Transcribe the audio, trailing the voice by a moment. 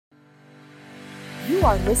You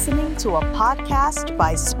are listening to a podcast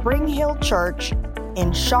by Spring Hill Church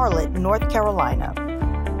in Charlotte, North Carolina.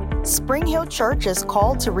 Spring Hill Church is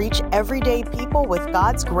called to reach everyday people with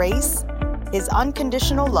God's grace, His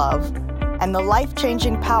unconditional love, and the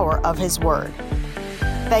life-changing power of His Word.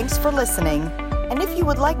 Thanks for listening, and if you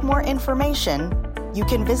would like more information, you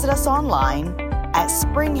can visit us online at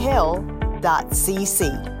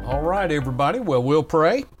springhill.cc. All right, everybody. Well, we'll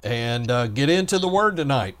pray and get into the Word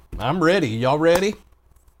tonight. I'm ready. Y'all ready?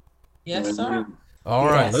 Yes, sir. All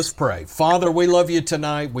right, let's pray. Father, we love you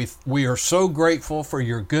tonight. We are so grateful for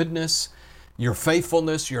your goodness, your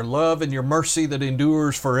faithfulness, your love, and your mercy that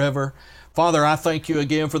endures forever. Father, I thank you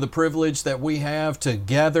again for the privilege that we have to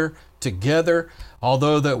gather together.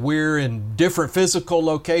 Although that we're in different physical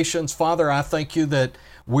locations, Father, I thank you that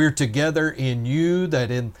we're together in you,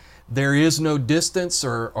 that there is no distance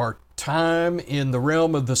or time in the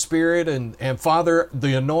realm of the Spirit. And Father,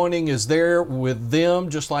 the anointing is there with them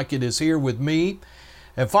just like it is here with me.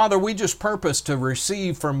 And Father, we just purpose to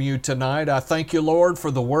receive from you tonight. I thank you, Lord, for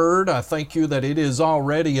the Word. I thank you that it is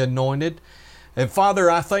already anointed. And Father,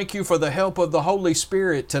 I thank you for the help of the Holy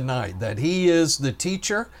Spirit tonight, that He is the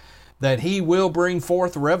teacher, that He will bring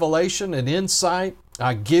forth revelation and insight.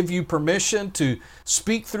 I give you permission to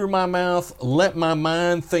speak through my mouth. Let my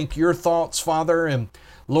mind think your thoughts, Father. And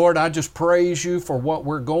Lord, I just praise you for what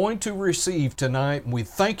we're going to receive tonight. We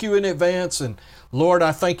thank you in advance. And Lord,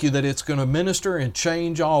 I thank you that it's going to minister and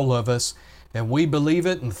change all of us. And we believe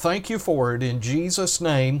it and thank you for it. In Jesus'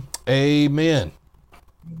 name, amen.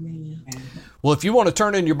 Amen. Well, if you want to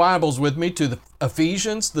turn in your Bibles with me to the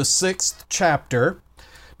Ephesians, the 6th chapter.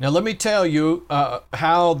 Now, let me tell you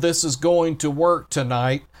how this is going to work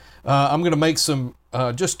tonight. I'm going to make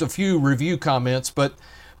just a few review comments, but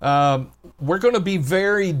we're going to be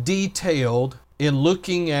very detailed in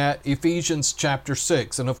looking at Ephesians chapter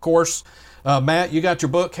 6. And of course, Matt, you got your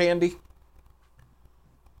book handy?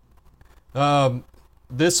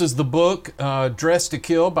 This is the book, Dressed to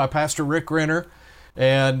Kill by Pastor Rick Renner.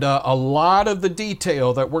 And a lot of the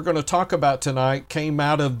detail that we're going to talk about tonight came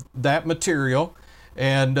out of that material.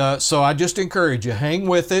 And so I just encourage you, hang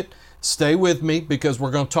with it, stay with me, because we're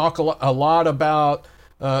going to talk a lot about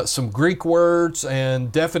some Greek words and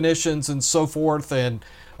definitions and so forth. And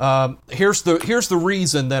here's the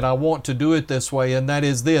reason that I want to do it this way, and that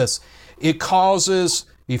is this. It causes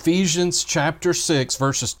Ephesians chapter 6,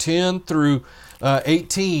 verses 10 through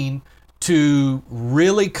 18 to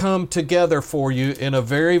really come together for you in a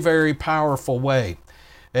very, very powerful way.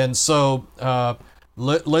 And so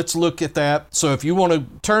let's look at that. So if you want to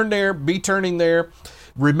turn there, be turning there.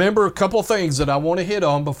 Remember a couple things that I want to hit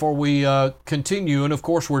on before we continue. And of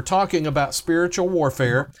course, we're talking about spiritual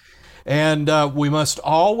warfare. And we must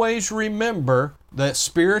always remember that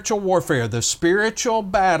spiritual warfare, the spiritual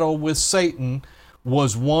battle with Satan,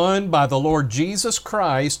 was won by the Lord Jesus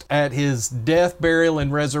Christ at His death, burial,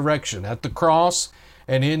 and resurrection, at the cross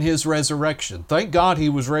and in His resurrection. Thank God He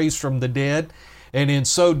was raised from the dead. And in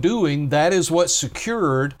so doing, that is what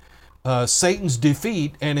secured Satan's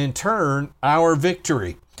defeat and in turn our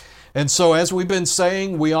victory. And so as we've been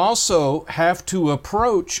saying, we also have to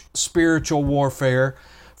approach spiritual warfare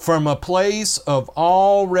from a place of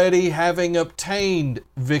already having obtained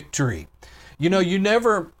victory.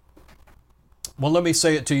 Well, let me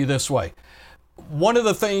say it to you this way. One of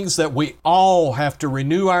the things that we all have to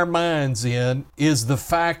renew our minds in is the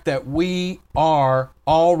fact that we are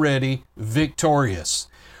already victorious.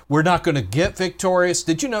 We're not going to get victorious.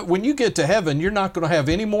 Did you know when you get to heaven, you're not going to have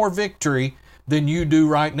any more victory than you do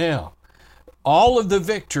right now? All of the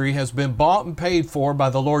victory has been bought and paid for by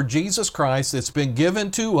the Lord Jesus Christ. It's been given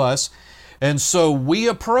to us. And so we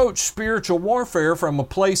approach spiritual warfare from a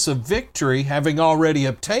place of victory, having already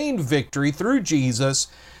obtained victory through Jesus,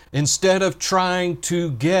 instead of trying to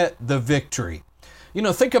get the victory.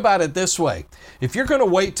 Think about it this way. If you're going to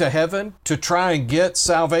wait to heaven to try and get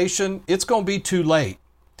salvation, it's going to be too late.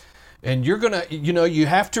 And you're going to, you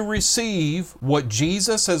have to receive what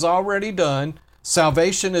Jesus has already done.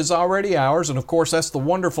 Salvation is already ours. And of course, that's the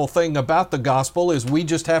wonderful thing about the gospel, is we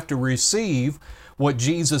just have to receive what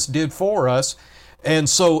Jesus did for us. And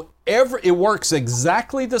so it works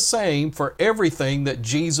exactly the same for everything that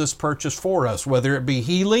Jesus purchased for us, whether it be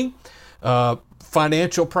healing,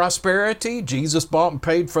 financial prosperity, Jesus bought and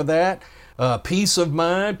paid for that, peace of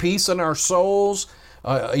mind, peace in our souls,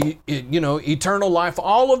 eternal life.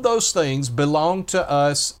 All of those things belong to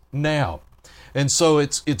us now. And so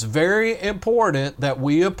it's very important that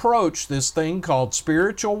we approach this thing called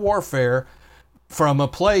spiritual warfare from a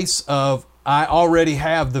place of, I already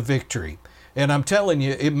have the victory. And I'm telling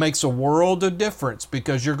you, it makes a world of difference,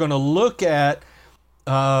 because you're going to look at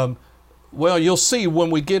Well, you'll see when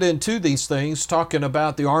we get into these things, talking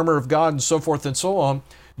about the armor of God and so forth and so on,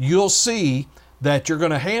 you'll see that you're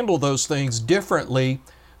going to handle those things differently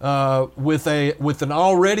with an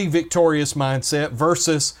already victorious mindset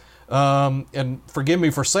versus, and forgive me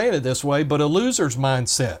for saying it this way, but a loser's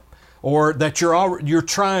mindset, or that you're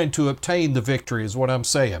trying to obtain the victory is what I'm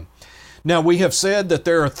saying. Now, we have said that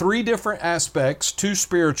there are three different aspects to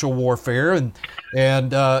spiritual warfare, and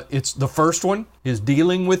it's the first one is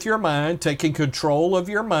dealing with your mind, taking control of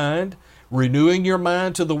your mind, renewing your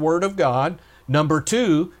mind to the Word of God. Number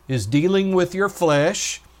two is dealing with your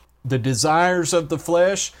flesh, the desires of the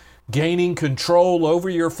flesh, gaining control over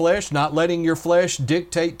your flesh, not letting your flesh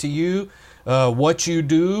dictate to you what you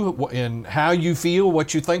do and how you feel,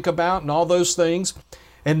 what you think about, and all those things.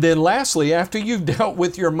 And then lastly, after you've dealt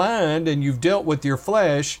with your mind and you've dealt with your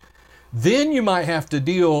flesh, then you might have to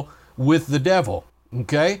deal with the devil,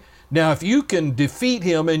 okay? Now, if you can defeat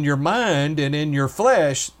him in your mind and in your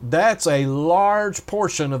flesh, that's a large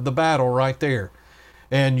portion of the battle right there.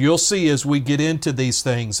 And you'll see as we get into these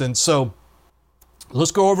things. And so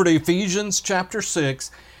let's go over to Ephesians chapter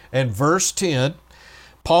 6 and verse 10.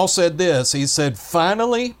 Paul said this, he said,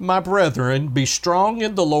 "Finally, my brethren, be strong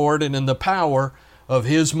in the Lord and in the power of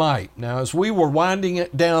His might." Now, as we were winding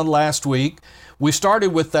it down last week, we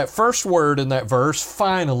started with that first word in that verse,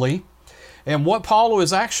 finally. And what Paul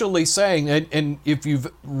was actually saying, and if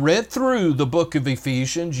you've read through the book of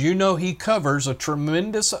Ephesians, you know he covers a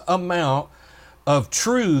tremendous amount of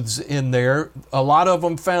truths in there. A lot of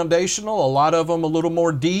them foundational, a lot of them a little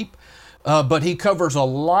more deep, but he covers a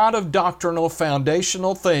lot of doctrinal,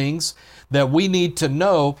 foundational things that we need to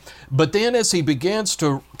know. But then as he begins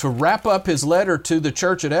to wrap up his letter to the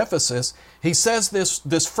church at Ephesus, he says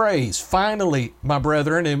this phrase, "Finally, my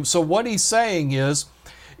brethren." And so what he's saying is,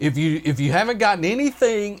 if you haven't gotten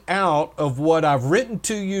anything out of what I've written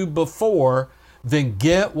to you before, then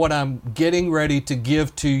get what I'm getting ready to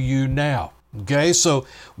give to you now. Okay, so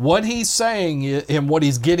what he's saying and what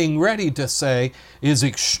he's getting ready to say is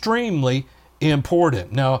extremely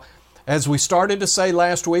important. Now, as we started to say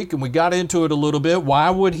last week, and we got into it a little bit, why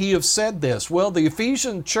would he have said this? Well, the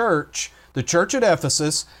Ephesian church, the church at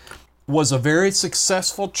Ephesus, was a very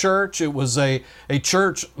successful church. It was a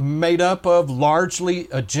church made up of largely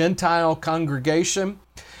a Gentile congregation.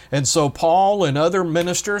 And so Paul and other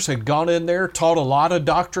ministers had gone in there, taught a lot of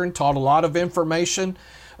doctrine, taught a lot of information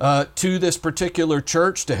to this particular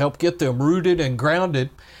church to help get them rooted and grounded.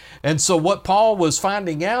 And so what Paul was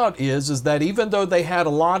finding out is that even though they had a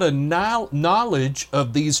lot of knowledge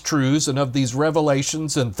of these truths and of these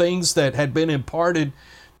revelations and things that had been imparted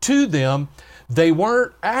to them, they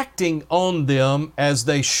weren't acting on them as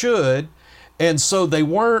they should. And so they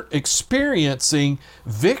weren't experiencing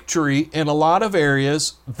victory in a lot of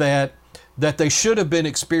areas that they should have been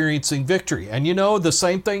experiencing victory. And you know, the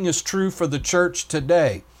same thing is true for the church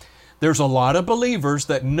today. There's a lot of believers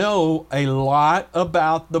that know a lot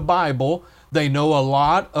about the Bible. They know a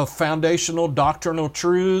lot of foundational doctrinal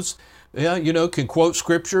truths, can quote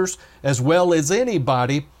scriptures as well as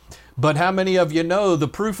anybody. But how many of you know the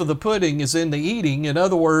proof of the pudding is in the eating? In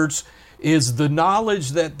other words, is the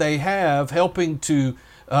knowledge that they have helping to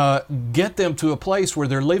get them to a place where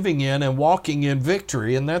they're living in and walking in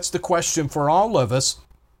victory? And that's the question for all of us.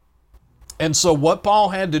 And so what Paul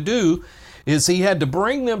had to do is he had to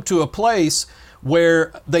bring them to a place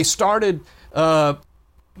where they started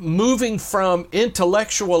moving from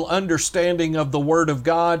intellectual understanding of the Word of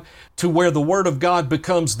God to where the Word of God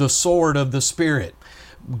becomes the sword of the Spirit.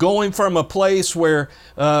 Going from a place where,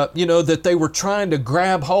 that they were trying to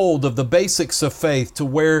grab hold of the basics of faith to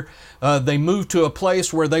where they moved to a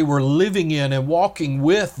place where they were living in and walking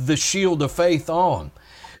with the shield of faith on.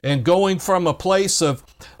 And going from a place of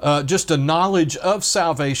just a knowledge of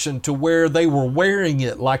salvation to where they were wearing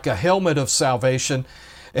it like a helmet of salvation.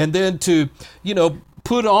 And then to,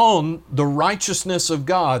 put on the righteousness of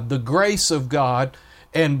God, the grace of God,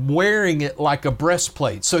 and wearing it like a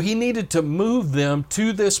breastplate. So he needed to move them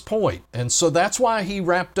to this point. And so that's why he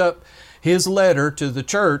wrapped up his letter to the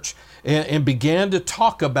church and began to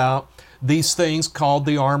talk about these things called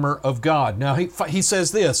the armor of God. Now he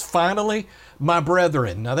says this, "Finally, my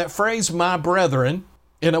brethren." Now that phrase, "my brethren,"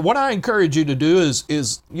 and what I encourage you to do is,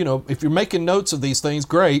 if you're making notes of these things,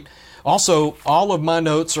 great. Also, all of my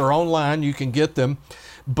notes are online. You can get them.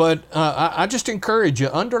 But I just encourage you,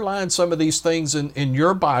 underline some of these things in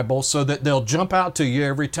your Bible so that they'll jump out to you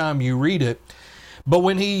every time you read it. But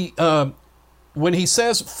when he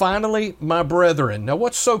says, "Finally, my brethren," now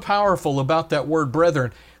what's so powerful about that word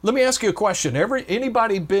brethren? Let me ask you a question.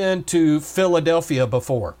 Anybody been to Philadelphia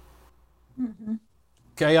before? Mm-hmm.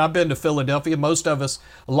 Okay, I've been to Philadelphia. Most of us,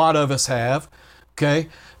 a lot of us have. Okay.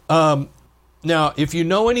 Now, if you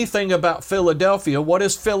know anything about Philadelphia, what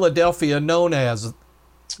is Philadelphia known as?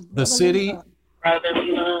 The city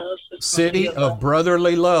Brotherly love. City of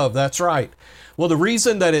brotherly love. That's right. Well, the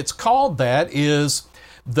reason that it's called that is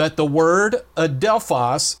that the word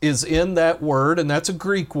adelphos is in that word, and that's a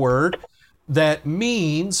Greek word that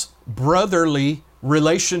means brotherly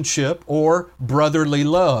relationship or brotherly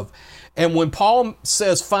love. And when Paul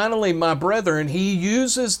says, finally, my brethren, he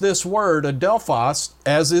uses this word adelphos,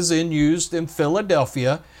 as is used in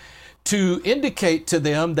Philadelphia, to indicate to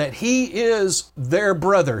them that he is their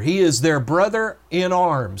brother. He is their brother in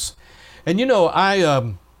arms. And you know,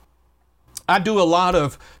 I do a lot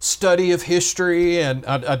of study of history, and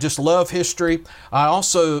I just love history. I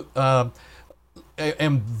also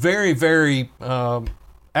am very, very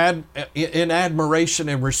in admiration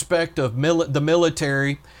and respect of the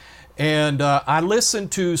military. And I listen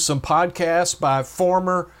to some podcasts by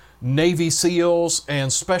former Navy SEALs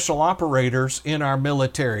and special operators in our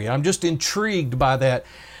military. I'm just intrigued by that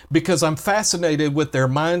because I'm fascinated with their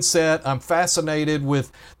mindset. I'm fascinated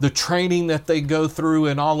with the training that they go through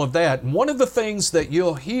and all of that. And one of the things that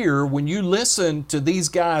you'll hear when you listen to these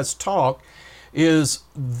guys talk is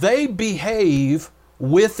they behave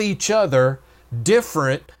with each other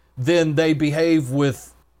different than they behave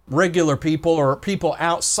with regular people or people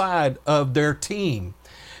outside of their team.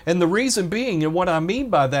 And the reason being, and what I mean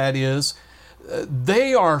by that is,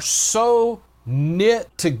 they are so knit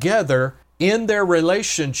together in their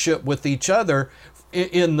relationship with each other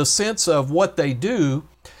in the sense of what they do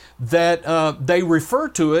that they refer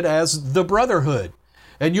to it as the brotherhood.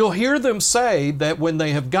 And you'll hear them say that when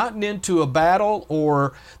they have gotten into a battle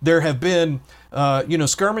or there have been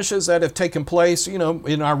skirmishes that have taken place, in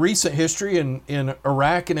our recent history in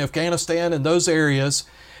Iraq and Afghanistan and those areas,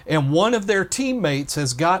 and one of their teammates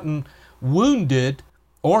has gotten wounded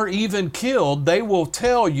or even killed, they will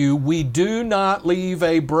tell you, we do not leave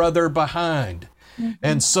a brother behind. Mm-hmm.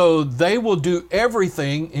 And so they will do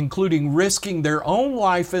everything, including risking their own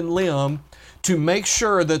life and limb, to make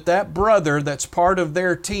sure that that brother that's part of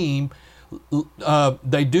their team,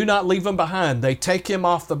 they do not leave him behind. They take him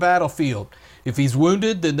off the battlefield. If he's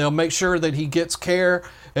wounded, then they'll make sure that he gets care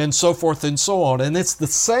and so forth and so on. And it's the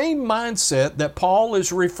same mindset that Paul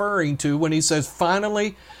is referring to when he says,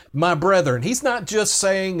 finally, my brethren. He's not just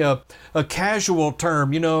saying a casual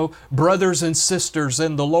term, brothers and sisters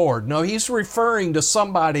in the Lord. No, he's referring to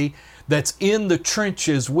somebody that's in the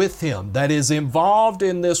trenches with him, that is involved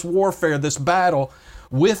in this warfare, this battle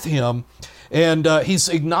with him. And he's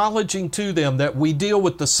acknowledging to them that we deal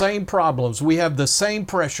with the same problems. We have the same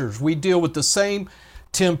pressures. We deal with the same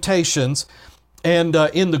temptations. And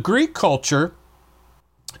in the Greek culture,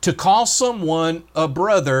 to call someone a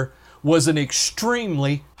brother was an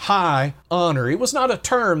extremely high honor. It was not a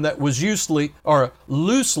term that was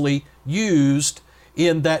loosely used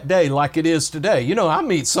in that day like it is today. I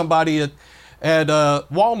meet somebody at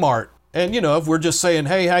Walmart, and if we're just saying,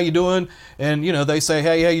 hey, how you doing? And they say,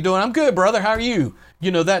 hey, how you doing? I'm good, brother. How are you?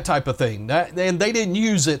 That type of thing. And they didn't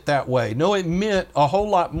use it that way. No, it meant a whole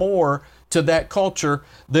lot more to that culture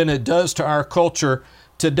than it does to our culture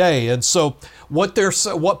today. And so what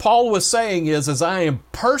Paul was saying is I am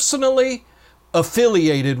personally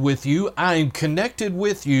affiliated with you, I am connected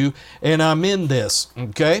with you, and I'm in this,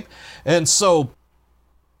 okay? And so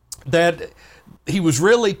that he was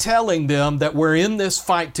really telling them that we're in this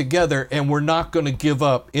fight together and we're not going to give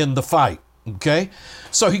up in the fight, okay?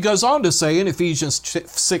 So he goes on to say in Ephesians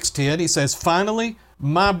 6:10, he says, finally,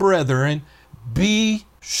 my brethren, be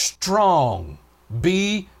strong.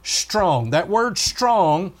 Be strong. That word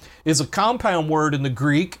strong is a compound word in the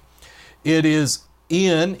Greek. It is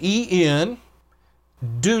E-N,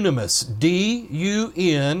 dunamis, D-U-N-A-M-I-S,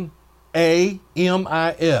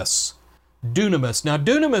 dunamis. Now,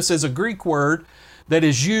 dunamis is a Greek word that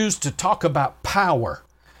is used to talk about power.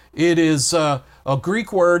 It is a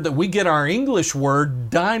Greek word that we get our English word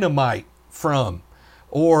dynamite from.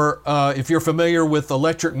 Or if you're familiar with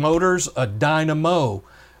electric motors, a dynamo,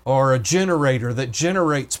 or a generator that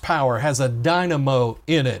generates power has a dynamo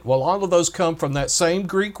in it. Well, all of those come from that same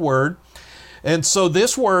Greek word. And so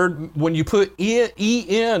this word, when you put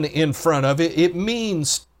E-N in front of it, it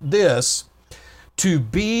means this: to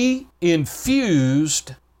be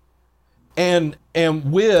infused and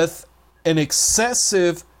with an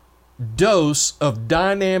excessive dose of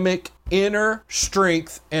dynamic inner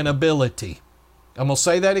strength and ability. I'm going to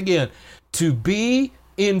say that again. To be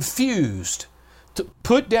infused, to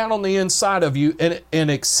put down on the inside of you an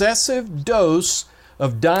excessive dose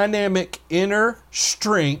of dynamic inner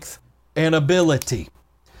strength and ability.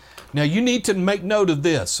 Now you need to make note of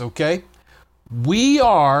this, okay? We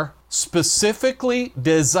are specifically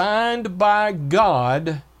designed by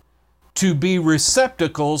God to be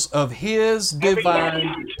receptacles of His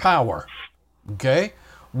divine power, okay?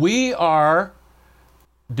 We are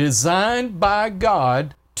designed by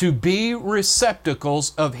God to be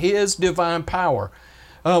receptacles of His divine power.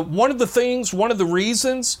 One of the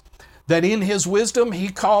reasons that in His wisdom He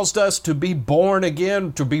caused us to be born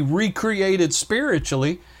again, to be recreated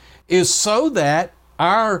spiritually, is so that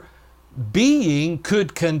our being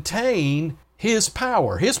could contain His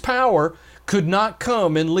power. His power could not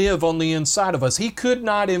come and live on the inside of us. He could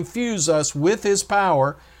not infuse us with His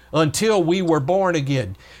power until we were born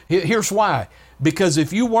again. Here's why. Because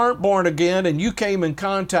if you weren't born again and you came in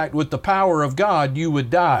contact with the power of God, you would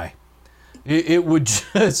die. It would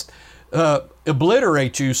just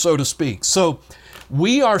obliterate you, so to speak. So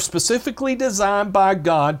we are specifically designed by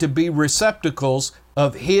God to be receptacles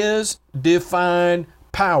of His divine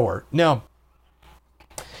power. Now,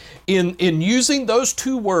 in using those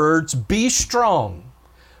two words, be strong,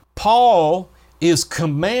 Paul is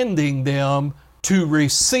commanding them to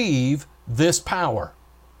receive this power.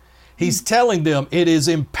 He's telling them it is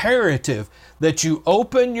imperative that you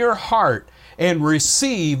open your heart and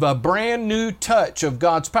receive a brand new touch of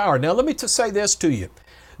God's power. Now, let me say this to you.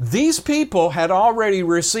 These people had already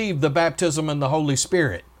received the baptism in the Holy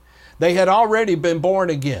Spirit. They had already been born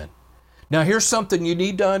again. Now, here's something you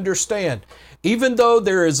need to understand. Even though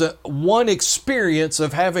there is one experience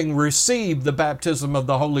of having received the baptism of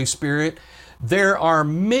the Holy Spirit, there are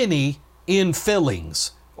many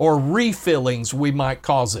infillings or refillings, we might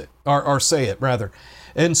call it, or say it rather.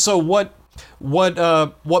 And so what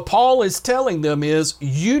Paul is telling them is,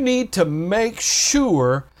 you need to make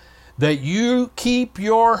sure that you keep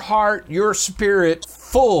your heart, your spirit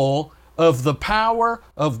full of the power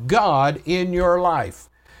of God in your life.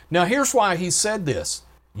 Now, here's why he said this.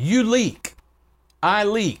 You leak. I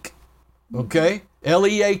leak. Okay?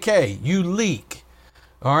 L-E-A-K. You leak.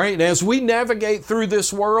 All right? And as we navigate through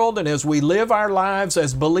this world and as we live our lives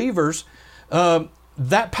as believers,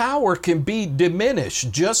 that power can be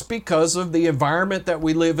diminished just because of the environment that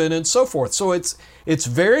we live in and so forth. So it's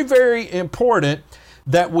very, very important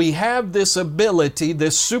that we have this ability,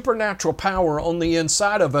 this supernatural power on the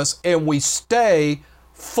inside of us, and we stay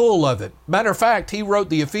full of it. Matter of fact, he wrote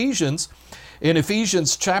the Ephesians in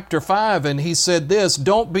Ephesians chapter 5, and he said this,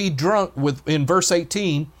 don't be drunk with, in verse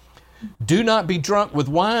 18, do not be drunk with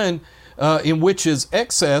wine in which is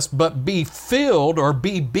excess, but be filled or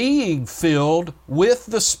be being filled with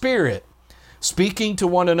the Spirit, speaking to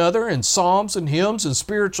one another in psalms and hymns and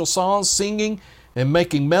spiritual songs, singing and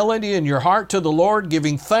making melody in your heart to the Lord,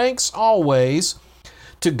 giving thanks always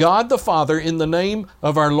to God the Father in the name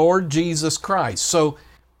of our Lord Jesus Christ. So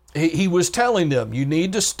he was telling them, you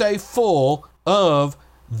need to stay full of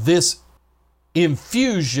this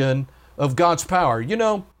infusion of God's power. You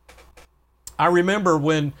know, I remember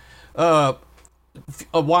when a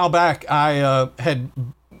while back I had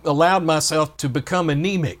allowed myself to become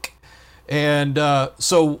anemic. And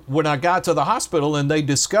so when I got to the hospital and they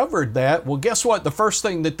discovered that, well, guess what? The first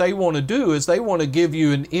thing that they want to do is they want to give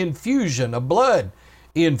you an infusion, a blood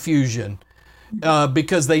infusion,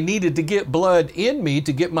 because they needed to get blood in me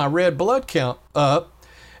to get my red blood count up.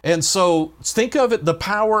 And so think of it, the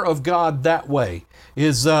power of God that way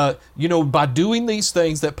is, by doing these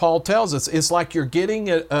things that Paul tells us, it's like you're getting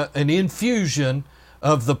an infusion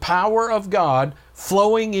of the power of God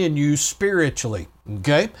flowing in you spiritually.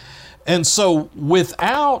 Okay? And so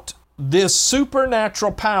without this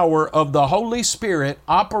supernatural power of the Holy Spirit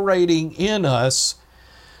operating in us,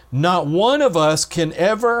 not one of us can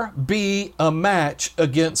ever be a match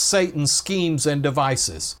against Satan's schemes and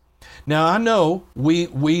devices. Now, I know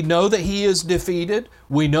we know that he is defeated.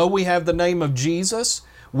 We know we have the name of Jesus.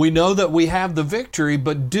 We know that we have the victory,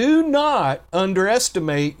 but do not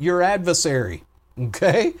underestimate your adversary.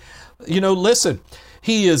 Okay? Listen,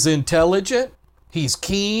 he is intelligent. He's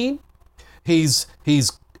keen. He's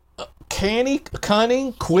canny,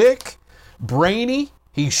 cunning, quick, brainy.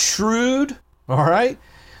 He's shrewd. All right?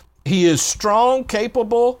 He is strong,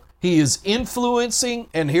 capable. He is influencing.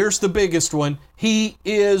 And here's the biggest one. He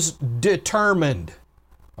is determined.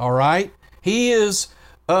 All right? He is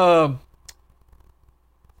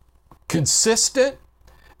consistent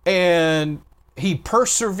and he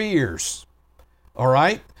perseveres. All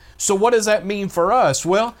right? So what does that mean for us?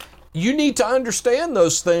 Well, you need to understand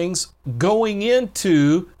those things going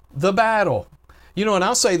into the battle. And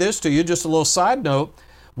I'll say this to you, just a little side note.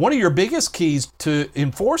 One of your biggest keys to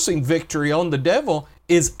enforcing victory on the devil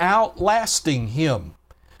is outlasting him,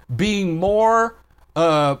 being more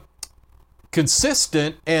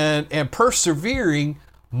consistent and persevering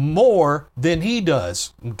more than he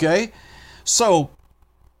does. Okay? So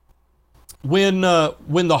when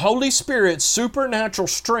the Holy Spirit's supernatural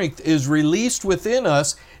strength is released within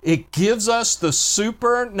us, it gives us the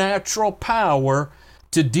supernatural power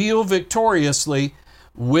to deal victoriously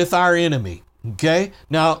with our enemy. Okay?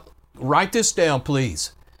 Now, write this down,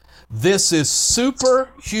 please. This is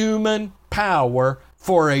superhuman power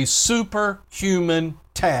for a superhuman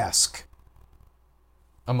task.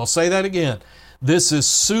 I'm going to say that again. This is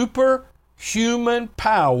superhuman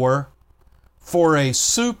power for a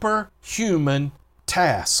superhuman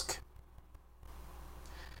task.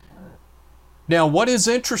 Now, what is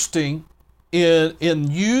interesting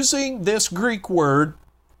in using this Greek word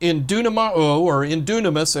in dunamao, or in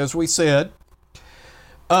dunamis, as we said,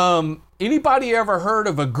 anybody ever heard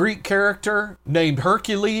of a Greek character named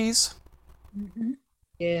Hercules? Mm-hmm.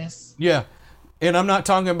 Yes. Yeah. And I'm not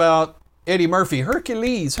talking about Eddie Murphy.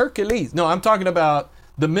 Hercules. No, I'm talking about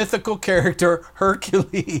the mythical character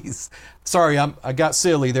Hercules. Sorry, I got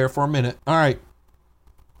silly there for a minute. All right.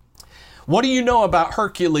 What do you know about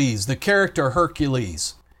Hercules, the character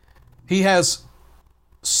Hercules? He has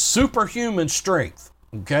superhuman strength.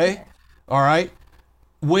 Okay? All right.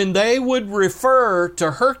 When they would refer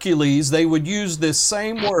to Hercules, they would use this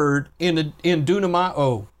same word in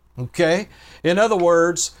dunamao. Okay? In other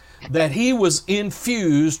words, that he was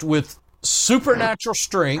infused with supernatural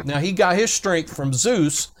strength. Now, he got his strength from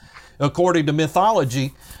Zeus, according to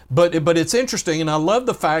mythology, but it's interesting, and I love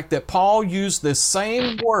the fact that Paul used this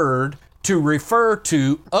same word to refer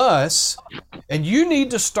to us, and you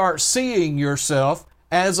need to start seeing yourself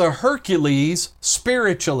as a Hercules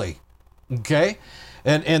spiritually, okay?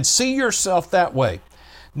 And see yourself that way.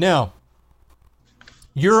 Now,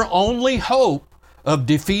 your only hope of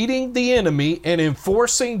defeating the enemy and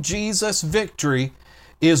enforcing Jesus' victory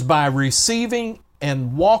is by receiving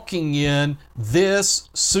and walking in this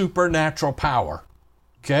supernatural power.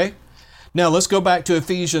 Okay? Now let's go back to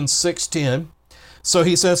Ephesians 6:10. So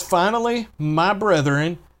he says, finally, my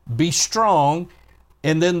brethren, be strong,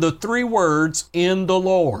 and then the three words, in the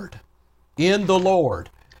Lord. In the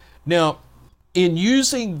Lord. Now, in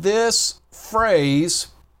using this phrase,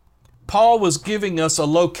 Paul was giving us a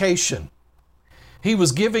location. He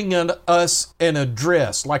was giving us an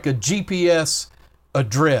address, like a GPS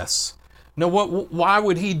address. Now, why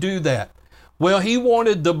would he do that? Well, he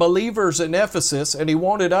wanted the believers in Ephesus, and he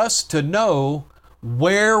wanted us to know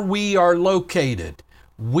where we are located.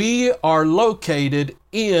 We are located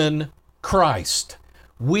in Christ.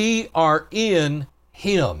 We are in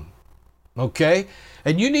Him. Okay?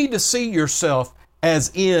 And you need to see yourself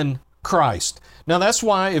as in Christ. Now, that's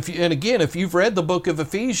why, if you've read the book of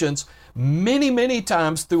Ephesians, many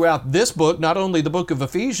times throughout this book, not only the book of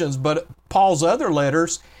Ephesians, but Paul's other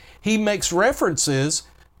letters, he makes references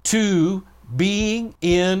to being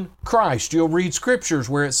in Christ. You'll read scriptures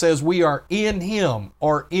where it says we are in Him,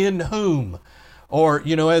 or in whom, or,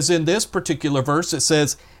 as in this particular verse, it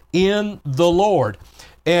says in the Lord.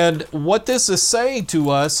 And what this is saying to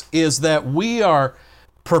us is that we are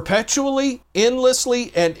perpetually,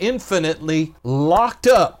 endlessly, and infinitely locked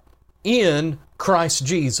up in Christ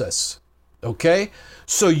Jesus. Okay?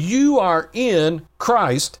 So you are in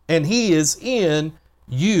Christ and He is in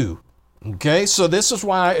you. Okay? So this is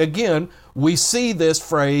why, again, we see this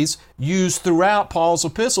phrase used throughout Paul's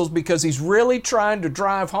epistles, because he's really trying to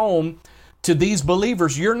drive home to these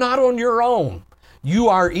believers, you're not on your own. You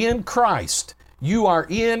are in Christ. You are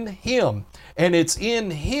in Him. And it's in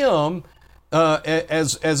Him,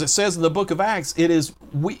 as it says in the book of Acts,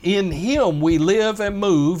 in Him we live and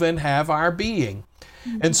move and have our being.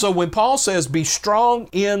 And so when Paul says, be strong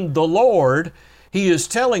in the Lord, he is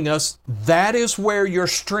telling us that is where your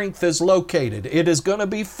strength is located. It is going to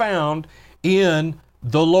be found in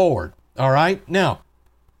the Lord. All right? Now,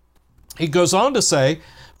 he goes on to say,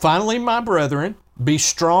 finally, my brethren, be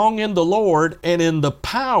strong in the Lord and in the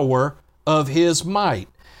power of His might.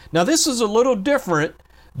 Now, this is a little different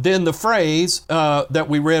than the phrase that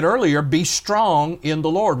we read earlier, be strong in the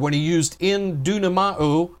Lord, when he used in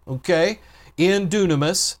dunamao, okay, in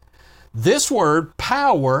dunamis. This word,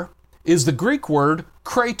 power, is the Greek word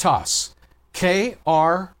kratos, Kratos,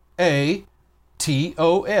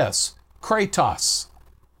 kratos.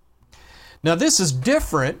 Now, this is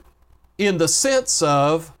different in the sense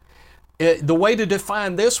of, the way to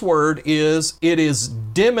define this word is, it is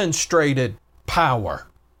demonstrated power.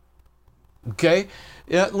 Okay?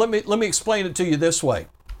 Let me explain it to you this way.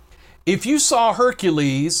 If you saw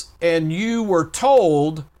Hercules and you were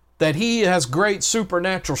told that he has great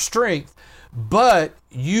supernatural strength, but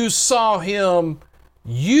you saw him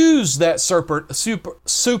use that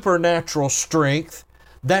supernatural strength,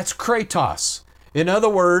 that's kratos. In other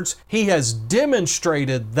words, he has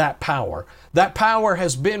demonstrated that power. That power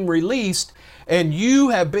has been released, and you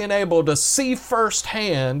have been able to see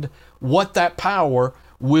firsthand what that power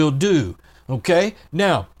will do. Okay?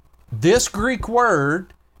 Now, this Greek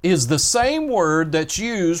word is the same word that's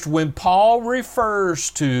used when Paul refers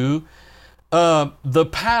to the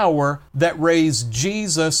power that raised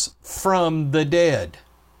Jesus from the dead.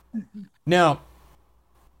 Now,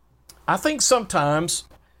 I think sometimes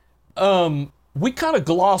we kind of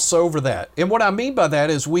gloss over that. And what I mean by that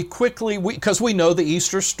is because we know the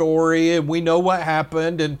Easter story and we know what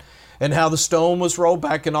happened and how the stone was rolled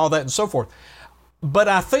back and all that and so forth. But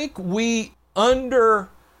I think we undervalue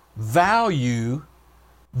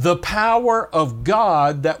the power of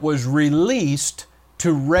God that was released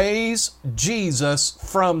to raise Jesus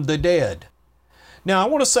from the dead. Now, I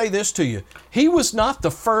want to say this to you. He was not the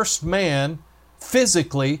first man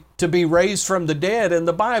physically to be raised from the dead in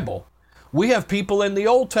the Bible. We have people in the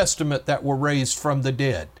Old Testament that were raised from the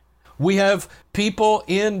dead. We have people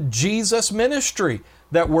in Jesus' ministry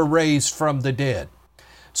that were raised from the dead.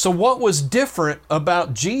 So what was different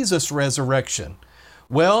about Jesus' resurrection?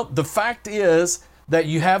 Well, the fact is that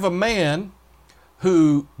you have a man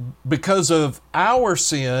who, because of our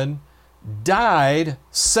sin, died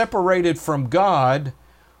separated from God,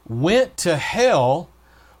 went to hell,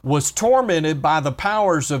 was tormented by the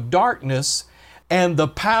powers of darkness, and the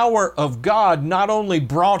power of God not only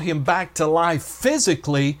brought him back to life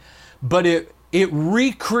physically, but it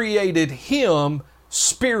recreated him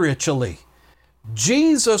spiritually.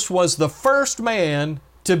 Jesus was the first man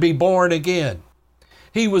to be born again.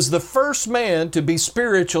 He was the first man to be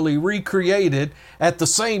spiritually recreated at the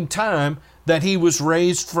same time that he was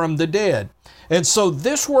raised from the dead. And so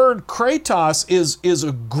this word kratos is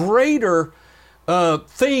a greater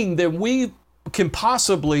thing than we can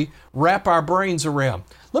possibly wrap our brains around.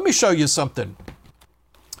 Let me show you something.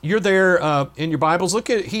 You're there in your Bibles. Look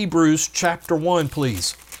at Hebrews chapter 1,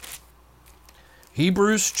 please.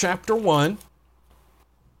 Hebrews chapter 1.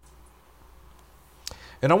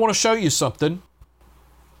 And I want to show you something.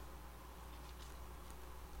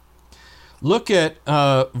 Look at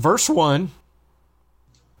verse 1.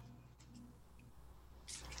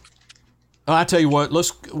 I tell you what,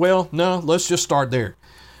 let's just start there.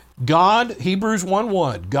 God, Hebrews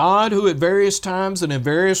 1:1, God who at various times and in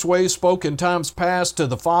various ways spoke in times past to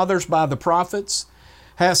the fathers by the prophets,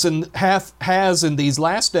 has in these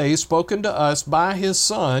last days spoken to us by his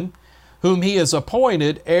Son, whom he has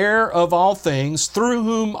appointed heir of all things, through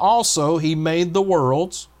whom also he made the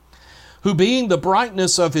worlds, who being the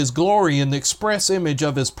brightness of his glory and the express image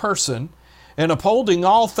of his person, and upholding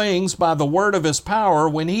all things by the word of his power,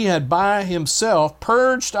 when he had by himself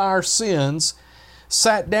purged our sins,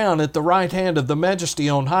 sat down at the right hand of the Majesty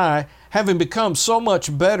on high, having become so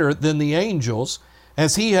much better than the angels,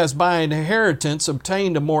 as he has by inheritance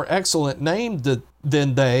obtained a more excellent name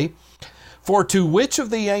than they. For to which of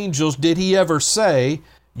the angels did he ever say,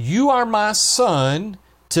 "You are my son,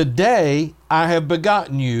 today I have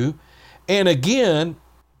begotten you"? And again,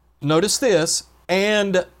 notice this,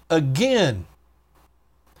 and again,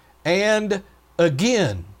 and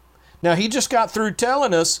again. Now, he just got through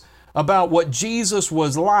telling us about what Jesus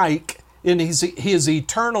was like in his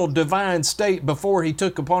eternal divine state before he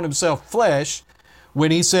took upon himself flesh, when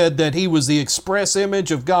he said that he was the express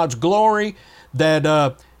image of God's glory,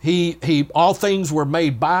 that he all things were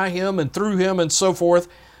made by him and through him and so forth.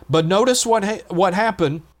 But notice what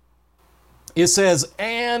happened. It says,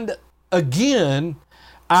 and again,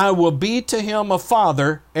 I will be to him a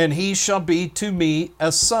father, and he shall be to me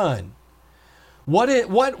a son. Why did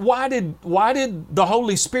the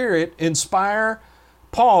Holy Spirit inspire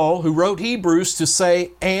Paul, who wrote Hebrews, to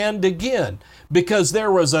say, and again? Because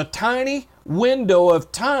there was a tiny window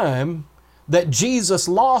of time that Jesus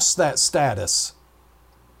lost that status.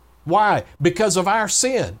 Why? Because of our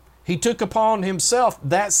sin. He took upon himself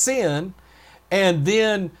that sin and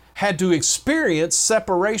then had to experience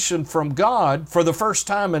separation from God for the first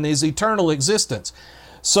time in his eternal existence.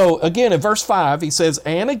 So again, in verse 5, he says,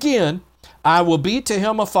 and again, I will be to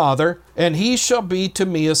him a father, and he shall be to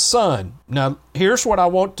me a son. Now, here's what I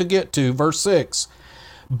want to get to, verse 6.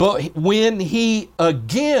 But when he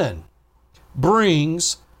again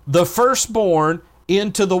brings the firstborn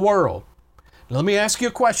into the world. Now, let me ask you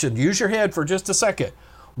a question. Use your head for just a second.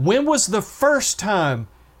 When was the first time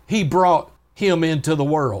he brought him into the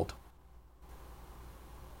world?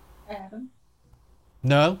 Adam.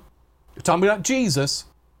 No. You're talking about Jesus.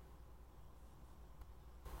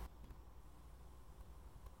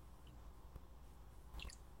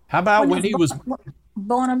 How about when he was...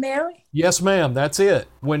 born of Mary? Yes, ma'am, that's it.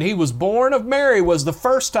 When he was born of Mary was the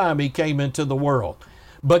first time he came into the world.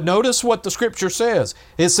 But notice what the scripture says.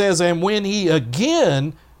 It says, and when he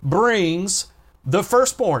again brings the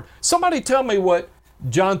firstborn. Somebody tell me what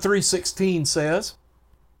John 3:16 says.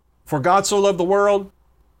 For God so loved the world.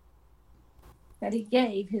 That he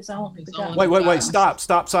gave his only begotten. Wait. Stop.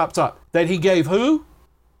 That he gave who?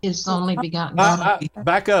 His only begotten.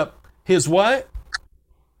 Back up. His what?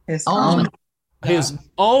 His only. His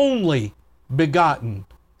only begotten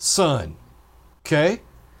Son. Okay?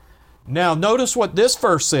 Now notice what this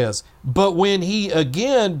verse says. But when he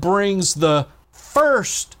again brings the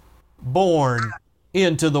firstborn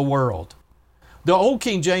into the world. The Old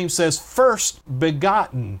King James says first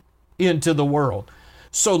begotten into the world.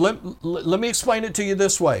 So let me explain it to you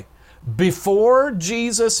this way. Before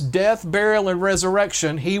Jesus' death, burial, and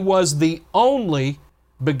resurrection, he was the only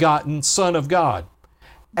begotten Son of God.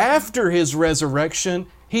 After his resurrection,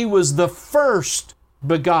 he was the first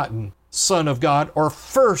begotten Son of God, or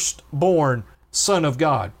firstborn Son of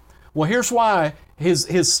God. Well, here's why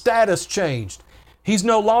his status changed. He's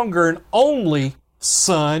no longer an only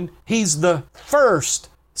son, he's the first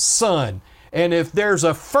son. And if there's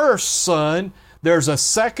a first son, there's a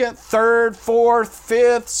second, third, fourth,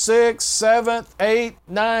 fifth, sixth, seventh, eighth,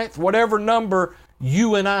 ninth, whatever number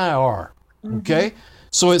you and I are. Okay?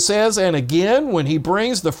 So it says, and again, when he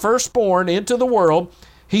brings the firstborn into the world,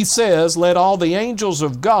 he says, let all the angels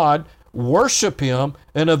of God worship him.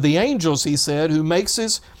 And of the angels, he said, who makes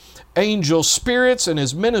his angels spirits and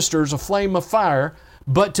his ministers a flame of fire.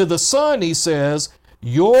 But to the Son, he says,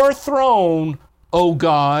 your throne, O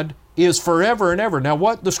God, is forever and ever. Now,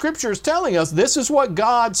 what the scripture is telling us, this is what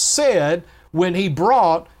God said when he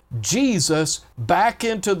brought Jesus back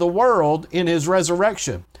into the world in his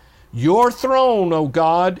resurrection. Your throne, O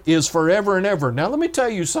God, is forever and ever. Now, let me tell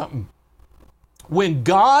you something. When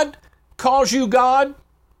God calls you God,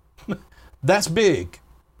 that's big.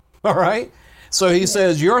 All right? So he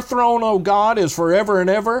says, your throne, O God, is forever and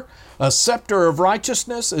ever. A scepter of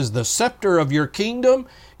righteousness is the scepter of your kingdom.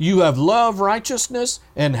 You have loved righteousness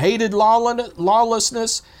and hated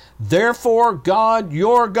lawlessness. Therefore, God,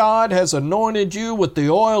 your God, has anointed you with the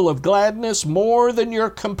oil of gladness more than your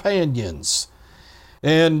companions.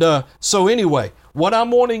 And so anyway, what I'm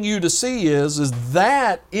wanting you to see is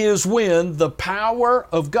that is when the power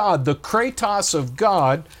of God, the kratos of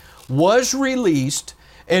God, was released,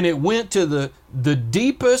 and it went to the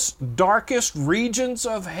deepest, darkest regions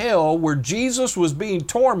of hell where Jesus was being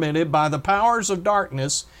tormented by the powers of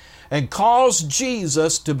darkness, and caused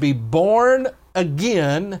Jesus to be born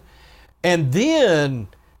again, and then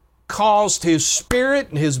caused his spirit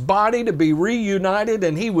and his body to be reunited,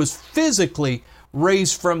 and he was physically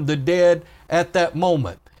raised from the dead at that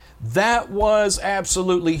moment. That was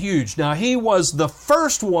absolutely huge. Now, he was the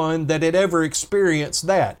first one that had ever experienced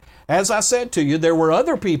that. As I said to you, there were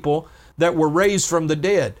other people that were raised from the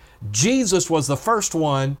dead. Jesus was the first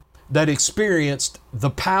one that experienced the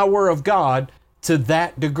power of God to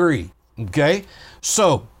that degree. Okay?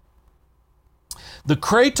 So, the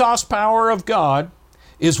kratos power of God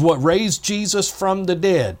is what raised Jesus from the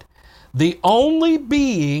dead. The only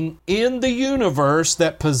being in the universe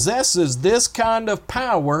that possesses this kind of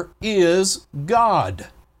power is God.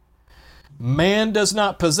 Man does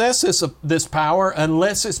not possess this power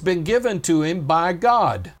unless it's been given to him by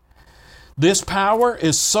God. This power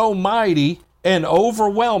is so mighty and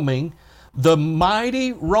overwhelming, the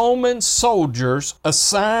mighty Roman soldiers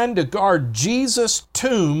assigned to guard Jesus'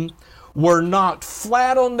 tomb were knocked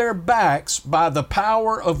flat on their backs by the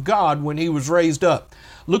power of God when he was raised up.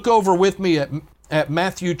 Look over with me at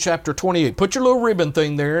Matthew chapter 28. Put your little ribbon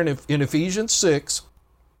thing there in Ephesians 6.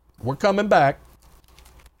 We're coming back.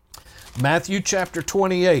 Matthew chapter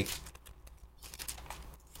 28.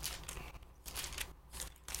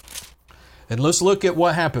 And let's look at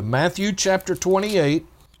what happened. Matthew chapter 28,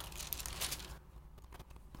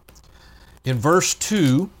 in verse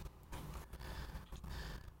 2.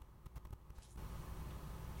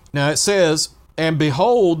 Now it says, and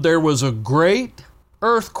behold, there was a great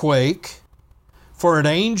earthquake, for an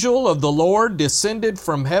angel of the Lord descended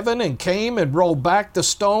from heaven and came and rolled back the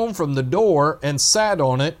stone from the door and sat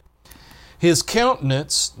on it. His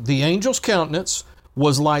countenance, the angel's countenance,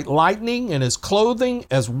 was like lightning, and his clothing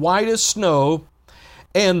as white as snow.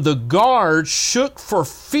 And the guards shook for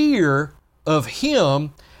fear of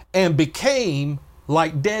him and became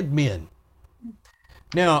like dead men.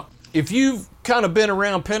 Now, if you've kind of been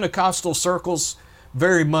around Pentecostal circles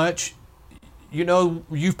very much, you know,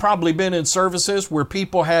 you've probably been in services where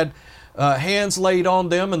people had hands laid on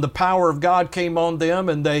them and the power of God came on them,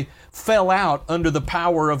 and they fell out under the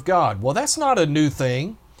power of God. Well, that's not a new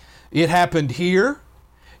thing. It happened here.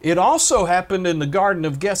 It also happened in the Garden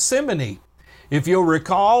of Gethsemane. If you'll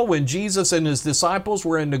recall, when Jesus and his disciples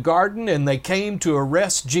were in the garden and they came to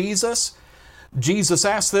arrest Jesus, Jesus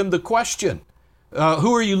asked them the question,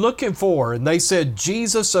 who are you looking for? And they said,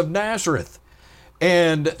 Jesus of Nazareth.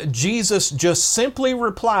 And Jesus just simply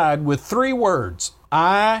replied with 3 words,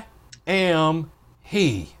 I am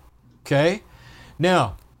He. Okay?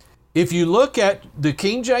 Now, if you look at the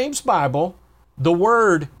King James Bible, the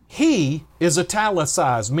word He is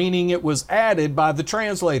italicized, meaning it was added by the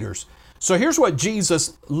translators. So here's what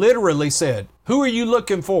Jesus literally said. Who are you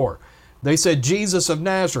looking for? They said, Jesus of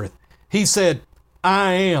Nazareth. He said,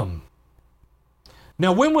 I am.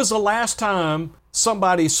 Now, when was the last time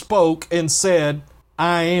somebody spoke and said,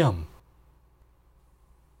 I am?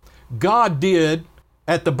 God did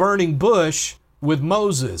at the burning bush with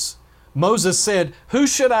Moses. Moses said, who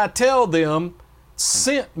should I tell them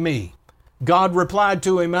sent me? God replied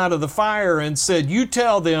to him out of the fire and said, you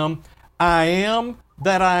tell them, I am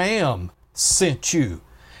that I am sent you.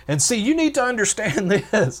 And see, you need to understand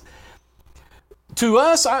this. To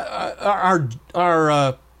us, our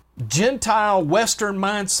Gentile Western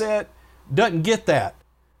mindset doesn't get that.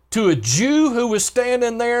 To a Jew who was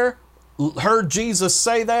standing there, heard Jesus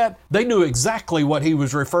say that, they knew exactly what he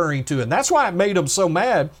was referring to. And that's why it made them so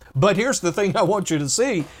mad. But here's the thing I want you to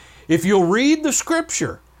see. If you'll read the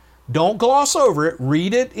scripture, don't gloss over it,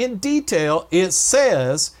 read it in detail. It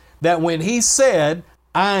says that when he said,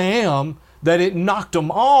 I am, that it knocked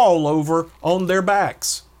them all over on their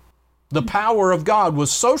backs. The power of God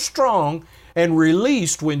was so strong and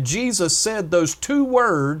released when Jesus said those 2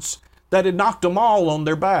 words that it knocked them all on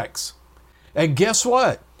their backs. And guess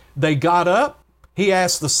what? They got up, he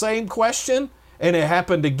asked the same question, and it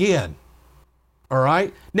happened again. All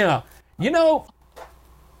right? Now, you know,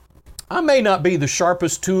 I may not be the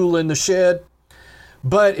sharpest tool in the shed,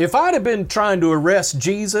 but if I'd have been trying to arrest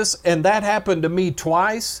Jesus and that happened to me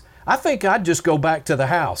twice, I think I'd just go back to the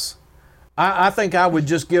house. I think I would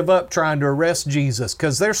just give up trying to arrest Jesus,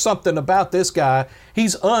 because there's something about this guy.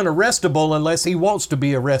 He's unarrestable unless he wants to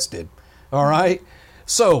be arrested. All right?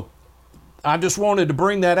 So I just wanted to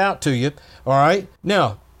bring that out to you. All right?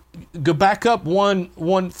 Now, go back up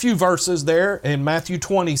few verses there in Matthew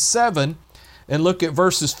 27 and look at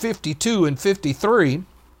verses 52 and 53.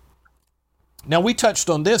 Now, we touched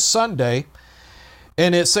on this Sunday,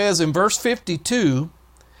 and it says in verse 52,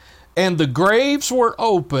 and the graves were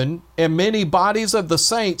open, and many bodies of the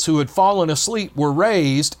saints who had fallen asleep were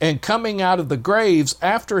raised, and coming out of the graves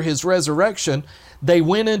after his resurrection, they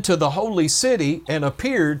went into the holy city and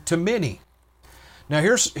appeared to many. Now,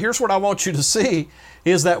 here's what I want you to see,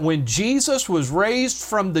 is that when Jesus was raised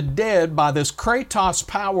from the dead by this Kratos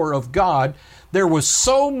power of God, there was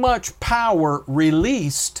so much power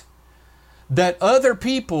released that other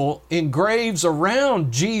people in graves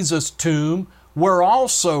around Jesus' tomb were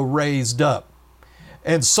also raised up.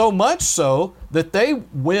 And so much so that they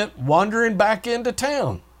went wandering back into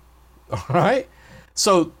town. All right?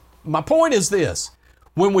 So my point is this.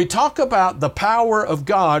 When we talk about the power of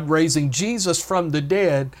God raising Jesus from the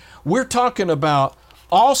dead, we're talking about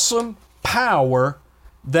awesome power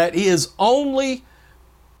that is only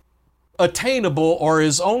attainable or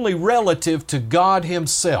is only relative to God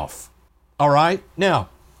Himself. All right? Now,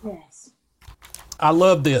 Yes. I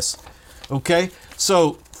love this. Okay?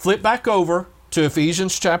 So flip back over to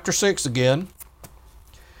Ephesians chapter 6 again.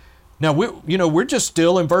 Now, we're just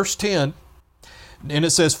still in verse 10. And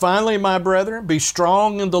it says, finally, my brethren, be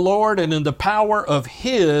strong in the Lord and in the power of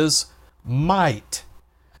His might.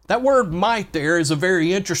 That word might there is a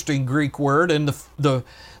very interesting Greek word. And the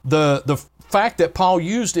fact that Paul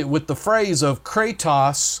used it with the phrase of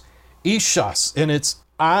Kratos Ishos, and it's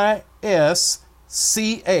ISCHOUS.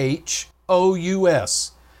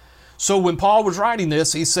 So when Paul was writing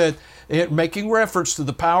this, he said, making reference to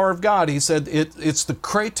the power of God, he said it's the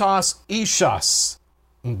Kratos Ishos.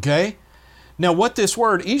 Okay? Now, what this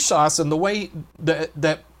word Ishos and the way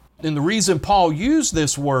that and the reason Paul used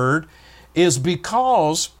this word is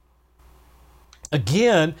because,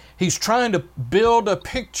 again, he's trying to build a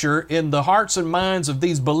picture in the hearts and minds of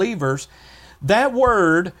these believers. That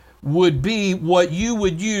word would be what you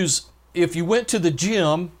would use if you went to the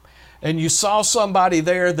gym and you saw somebody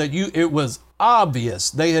there it was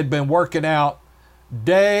obvious they had been working out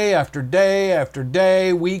day after day after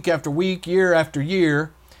day, week after week, year after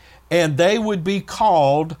year, and they would be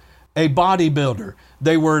called a bodybuilder.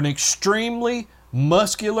 They were an extremely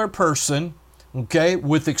muscular person, okay,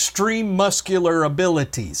 with extreme muscular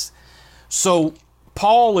abilities. So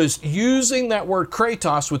Paul is using that word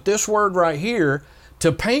Kratos with this word right here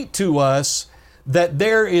to paint to us that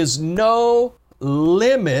there is no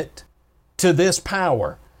limit to this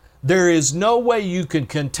power. There is no way you can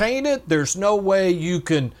contain it. There's no way you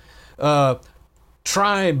can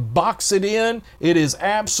try and box it in. It is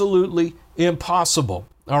absolutely impossible.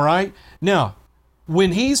 All right? Now,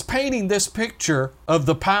 when he's painting this picture of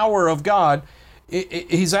the power of God,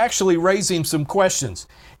 he's actually raising some questions.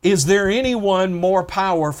 Is there anyone more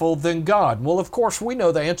powerful than God? Well, of course, we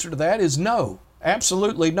know the answer to that is no,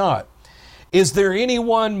 absolutely not. Is there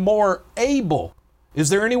anyone more able? Is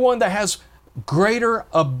there anyone that has greater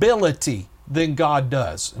ability than God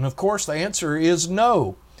does? And of course, the answer is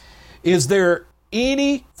no. Is there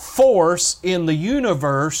any force in the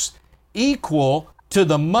universe equal to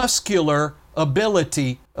the muscular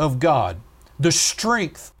ability of God, the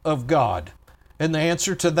strength of God? And the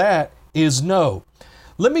answer to that is no.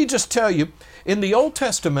 Let me just tell you, in the Old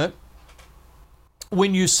Testament,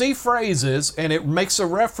 when you see phrases and it makes a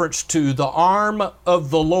reference to the arm of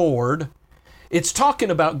the Lord, it's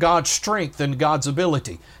talking about God's strength and God's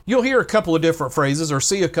ability. You'll hear a couple of different phrases or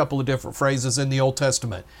see a couple of different phrases in the Old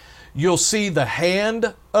Testament. You'll see the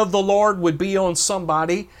hand of the Lord would be on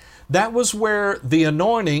somebody. That was where the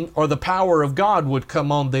anointing or the power of God would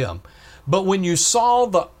come on them. But when you saw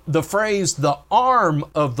the phrase, the arm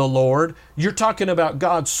of the Lord, you're talking about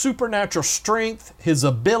God's supernatural strength, His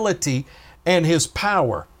ability, and His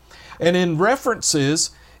power. And in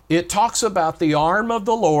references, it talks about the arm of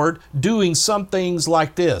the Lord doing some things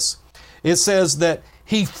like this. It says that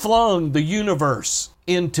He flung the universe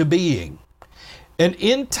into being. An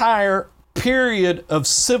entire period of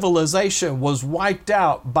civilization was wiped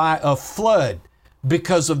out by a flood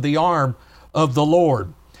because of the arm of the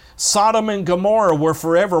Lord. Sodom and Gomorrah were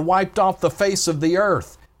forever wiped off the face of the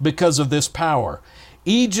earth because of this power.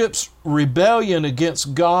 Egypt's rebellion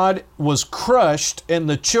against God was crushed, and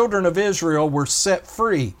the children of Israel were set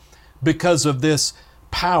free because of this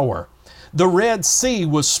power. The Red Sea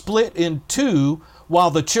was split in two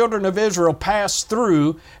while the children of Israel passed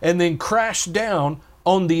through and then crashed down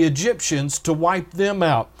on the Egyptians to wipe them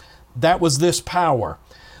out. That was this power.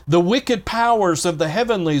 The wicked powers of the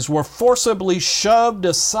heavenlies were forcibly shoved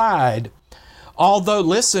aside. Although,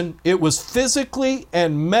 listen, it was physically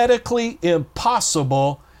and medically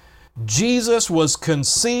impossible, Jesus was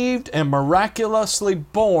conceived and miraculously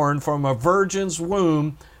born from a virgin's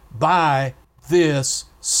womb by this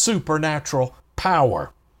supernatural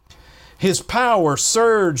power. His power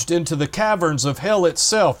surged into the caverns of hell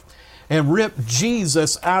itself and ripped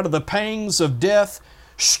Jesus out of the pangs of death,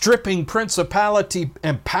 stripping principality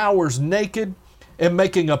and powers naked and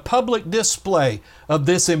making a public display of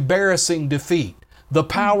this embarrassing defeat. The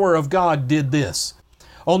power of God did this.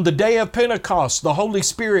 On the day of Pentecost, the Holy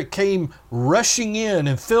Spirit came rushing in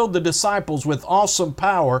and filled the disciples with awesome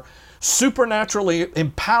power, supernaturally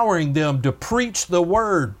empowering them to preach the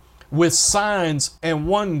word with signs and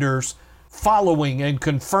wonders following and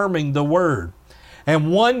confirming the word.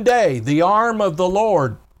 And one day, the arm of the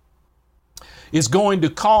Lord is going to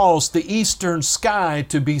cause the eastern sky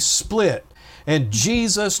to be split and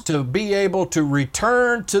Jesus to be able to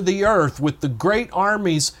return to the earth with the great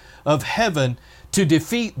armies of heaven to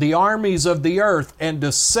defeat the armies of the earth and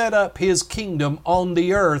to set up His kingdom on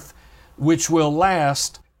the earth, which will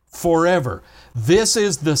last forever. This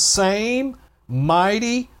is the same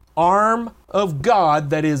mighty arm of God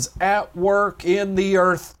that is at work in the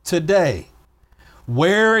earth today.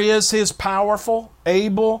 Where is His powerful,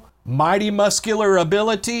 able, mighty muscular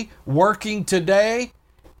ability working today?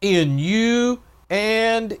 In you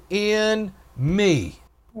and in me.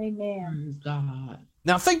 Amen. God.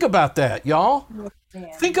 Now think about that, y'all.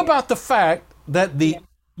 Amen. Think about the fact that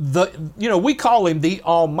we call Him the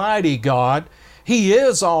Almighty God. He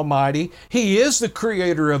is Almighty. He is the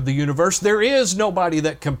creator of the universe. There is nobody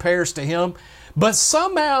that compares to Him. But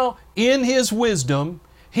somehow in His wisdom,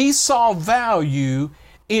 He saw value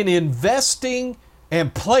in investing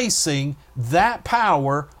and placing that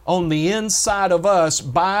power on the inside of us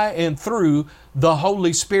by and through the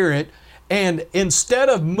Holy Spirit. And instead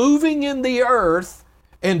of moving in the earth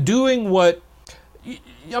and doing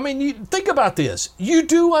think about this. You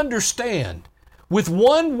do understand, with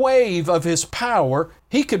one wave of His power,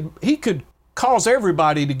 He could cause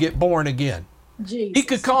everybody to get born again. Jesus. He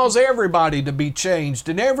could cause everybody to be changed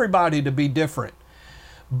and everybody to be different.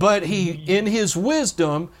 But He, in His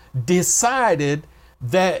wisdom, decided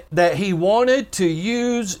that He wanted to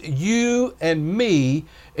use you and me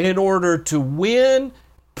in order to win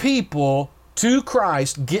people to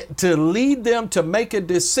Christ, get to lead them to make a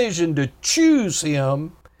decision to choose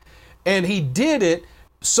Him. And He did it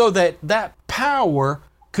so that that power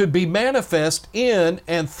could be manifest in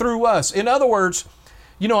and through us. In other words,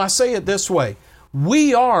 I say it this way.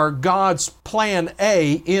 We are God's plan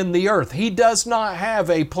A in the earth. He does not have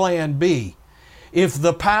a plan B. If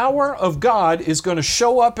the power of God is going to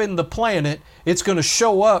show up in the planet, it's going to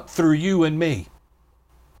show up through you and me.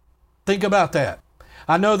 Think about that.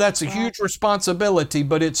 I know that's a huge responsibility,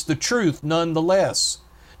 but it's the truth nonetheless.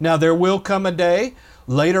 Now, there will come a day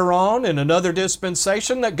later on in another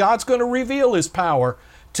dispensation that God's going to reveal His power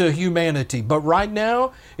to humanity. But right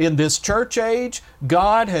now, in this church age,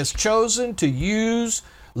 God has chosen to use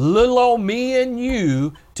little old me and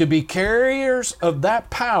you to be carriers of that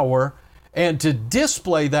power and to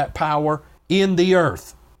display that power in the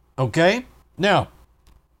earth. Okay? Now,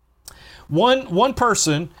 one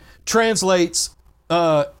person translates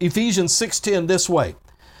Ephesians 6:10 this way: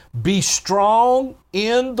 be strong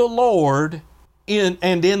in the Lord and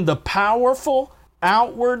in the powerful,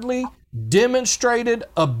 outwardly demonstrated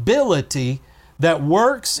ability that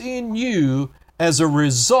works in you as a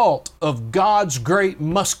result of God's great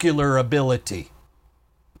muscular ability.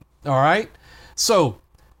 All right? So,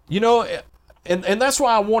 and that's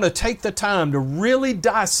why I want to take the time to really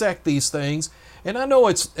dissect these things. And I know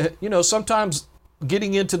it's, sometimes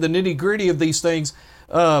getting into the nitty-gritty of these things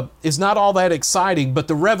is not all that exciting, but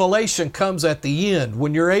the revelation comes at the end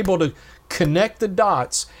when you're able to connect the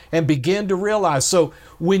dots and begin to realize. So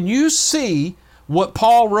when you see what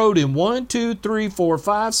Paul wrote in 1, 2, 3, 4,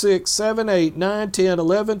 5, 6, 7, 8, 9, 10,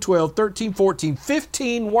 11, 12, 13, 14,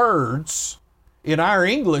 15 words in our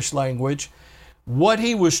English language, what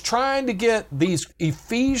he was trying to get these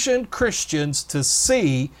Ephesian Christians to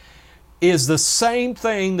see is the same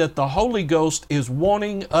thing that the Holy Ghost is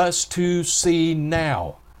wanting us to see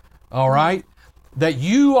now. All right? That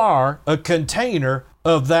you are a container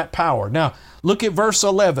of that power. Now, look at verse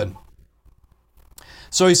 11.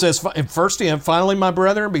 So he says, finally, my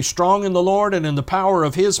brethren, be strong in the Lord and in the power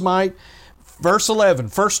of His might. Verse 11,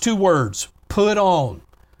 first two words, put on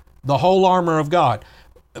the whole armor of God.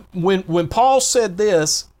 When Paul said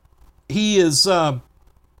this, he is... the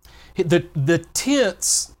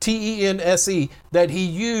tense, T-E-N-S-E, that he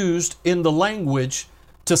used in the language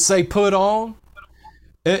to say put on,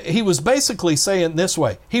 he was basically saying this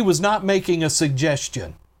way. He was not making a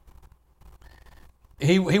suggestion.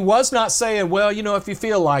 He was not saying, well, if you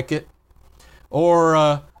feel like it,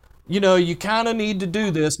 or, you kind of need to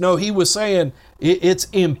do this. No, he was saying it's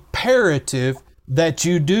imperative that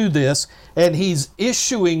you do this, and he's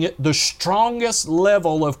issuing the strongest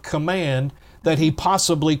level of command that he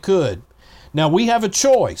possibly could. Now, we have a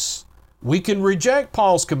choice. We can reject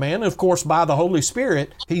Paul's command, of course, by the Holy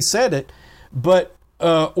Spirit. He said it, but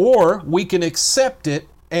or we can accept it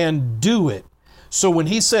and do it. So when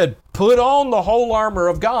he said, put on the whole armor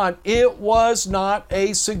of God, it was not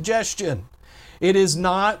a suggestion. It is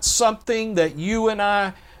not something that you and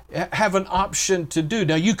I have an option to do.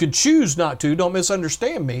 Now, you could choose not to, don't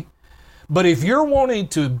misunderstand me. But if you're wanting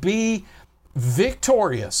to be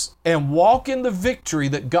victorious and walk in the victory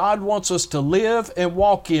that God wants us to live and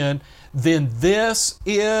walk in, then this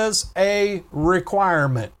is a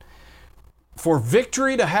requirement. For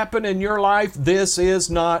victory to happen in your life, this is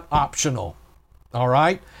not optional. All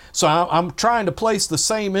right? So I'm trying to place the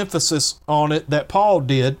same emphasis on it that Paul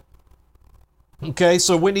did. Okay,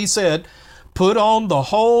 so when he said, put on the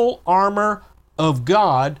whole armor of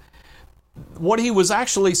God, what he was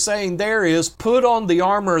actually saying there is put on the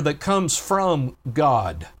armor that comes from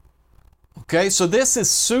God. Okay, so this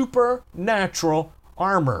is supernatural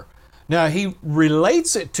armor. Now, he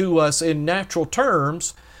relates it to us in natural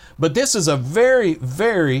terms, but this is a very,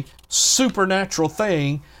 very supernatural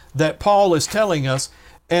thing that Paul is telling us.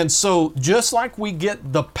 And so just like we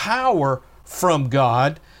get the power from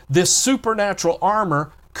God, this supernatural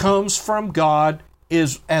armor comes from God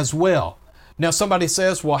as well. Now somebody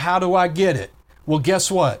says, well, how do I get it? Well,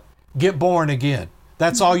 guess what? Get born again.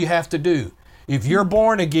 That's all you have to do. If you're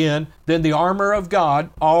born again, then the armor of God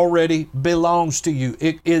already belongs to you.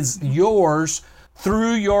 It is yours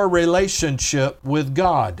through your relationship with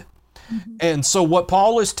God. And so what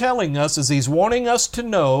Paul is telling us is he's wanting us to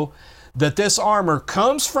know that this armor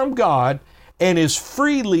comes from God and is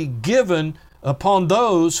freely given upon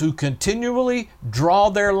those who continually draw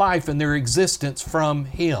their life and their existence from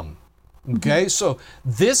Him. Okay, so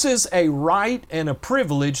this is a right and a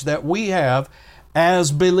privilege that we have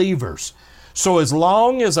as believers. So as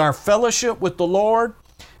long as our fellowship with the Lord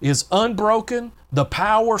is unbroken, the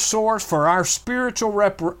power source for our spiritual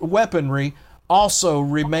weaponry also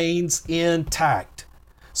remains intact.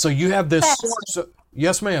 So you have this source.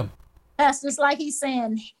 Yes, ma'am. Pastor, it's like he's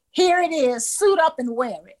saying, here it is, suit up and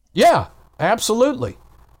wear it. Yeah, absolutely.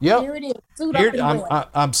 Yep. Here it is, suit up and wear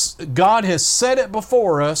it. God has set it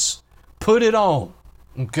before us. Put it on.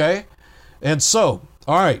 Okay? And so,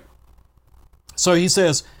 all right. So he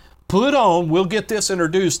says, put on, we'll get this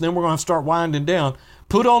introduced, and then we're going to start winding down.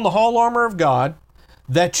 Put on the whole armor of God,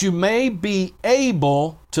 that you may be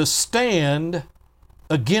able to stand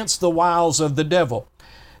against the wiles of the devil.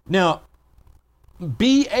 Now,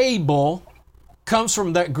 be able comes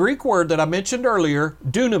from that Greek word that I mentioned earlier,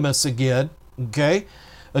 dunamis again, okay?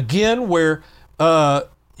 Again, where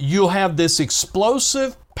you'll have this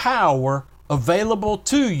explosive power available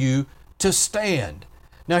to you to stand.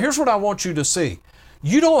 Now, here's what I want you to see.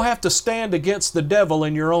 You don't have to stand against the devil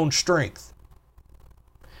in your own strength.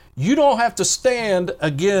 You don't have to stand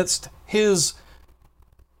against his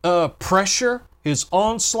pressure, his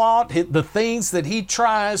onslaught, the things that he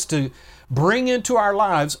tries to bring into our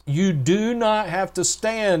lives. You do not have to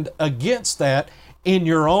stand against that in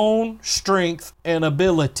your own strength and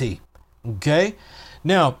ability. Okay?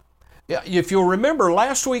 Now, if you'll remember,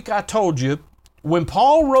 last week I told you, when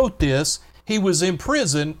Paul wrote this, he was in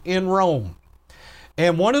prison in Rome.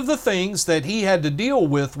 And one of the things that he had to deal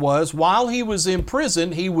with was, while he was in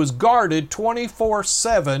prison, he was guarded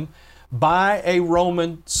 24/7 by a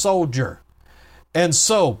Roman soldier. And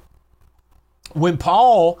so, when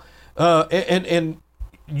Paul, and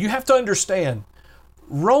you have to understand,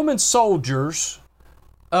 Roman soldiers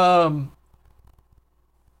were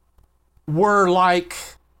like,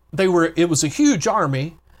 it was a huge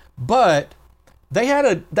army, but they had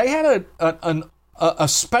a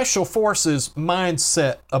special forces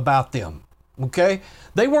mindset about them. Okay?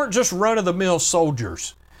 They weren't just run-of-the-mill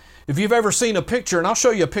soldiers. If you've ever seen a picture, and I'll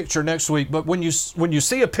show you a picture next week, but when you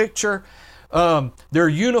see a picture, their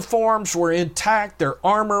uniforms were intact, their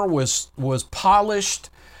armor was polished.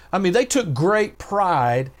 I mean, they took great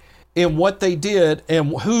pride in what they did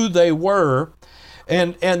and who they were.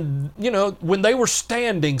 And you know, when they were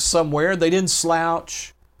standing somewhere, they didn't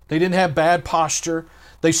slouch. They didn't have bad posture.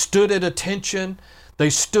 They stood at attention. They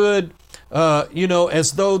stood,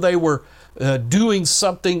 as though they were doing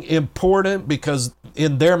something important, because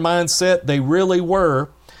in their mindset, they really were.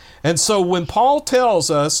 And so when Paul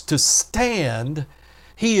tells us to stand,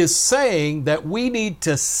 he is saying that we need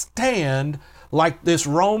to stand like this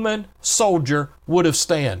Roman soldier would have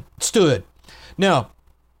stood. Now,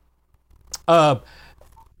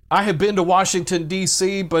 I have been to Washington,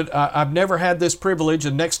 D.C., but I've never had this privilege,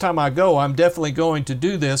 and next time I go, I'm definitely going to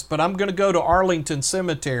do this, but I'm going to go to Arlington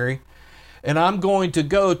Cemetery, and I'm going to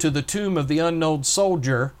go to the tomb of the unknown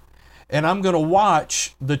soldier, and I'm going to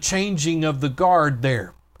watch the changing of the guard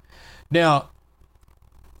there. Now,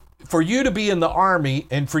 for you to be in the army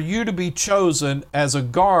and for you to be chosen as a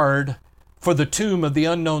guard for the tomb of the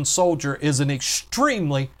unknown soldier is an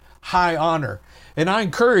extremely high honor. And I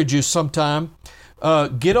encourage you sometime,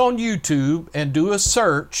 get on YouTube and do a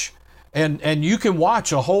search, and you can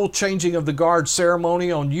watch a whole changing of the guard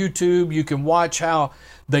ceremony on YouTube. You can watch how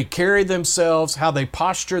they carry themselves, how they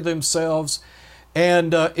posture themselves,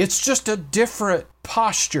 and it's just a different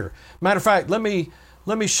posture. Matter of fact, let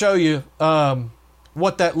me show you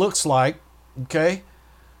what that looks like. Okay,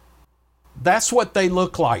 that's what they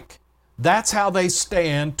look like. That's how they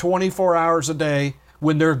stand 24 hours a day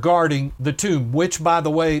when they're guarding the tomb, which, by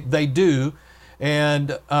the way, they do.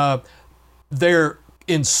 And they're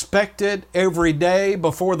inspected every day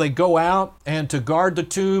before they go out and to guard the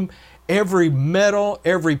tomb. Every medal,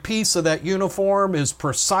 every piece of that uniform is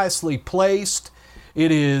precisely placed.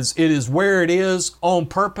 It is where it is on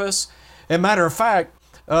purpose. And matter of fact,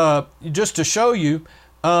 just to show you,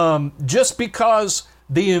 just because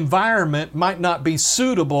the environment might not be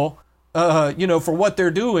suitable, for what they're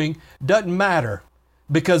doing, doesn't matter,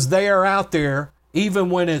 because they are out there even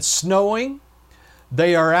when it's snowing.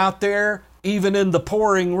 They are out there even in the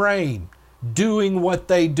pouring rain, doing what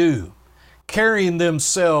they do, carrying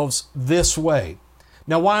themselves this way.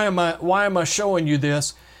 Now, why am I showing you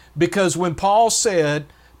this? Because when Paul said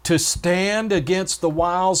to stand against the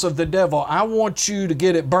wiles of the devil, I want you to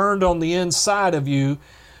get it burned on the inside of you,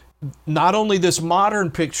 not only this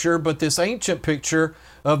modern picture, but this ancient picture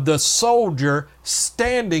of the soldier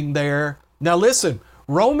standing there. Now listen,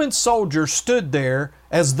 Roman soldiers stood there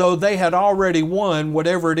as though they had already won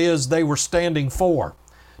whatever it is they were standing for.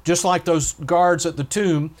 Just like those guards at the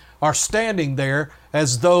tomb are standing there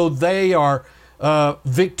as though they are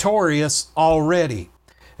victorious already.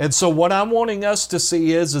 And so what I'm wanting us to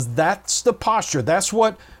see is that's the posture. That's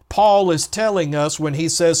what Paul is telling us when he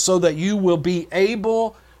says, so that you will be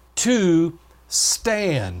able to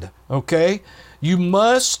stand. Okay? You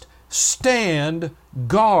must stand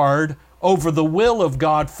guard over the will of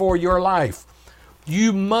God for your life.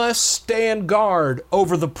 You must stand guard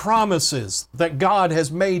over the promises that God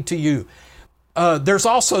has made to you. there's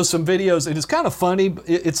also some videos, and it's kind of funny.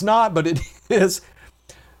 It's not, but it is.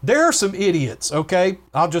 There are some idiots, okay?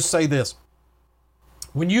 I'll just say this.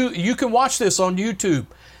 When you can watch this on YouTube,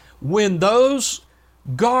 when those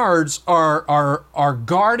guards are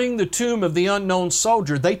guarding the tomb of the unknown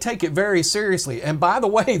soldier, they take it very seriously. And by the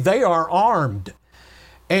way, they are armed.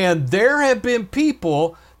 And there have been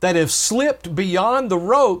people that have slipped beyond the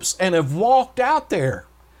ropes and have walked out there.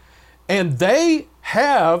 And they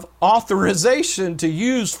have authorization to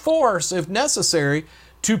use force if necessary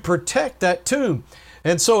to protect that tomb.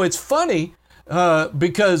 And so it's funny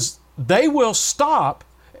because they will stop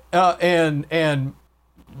and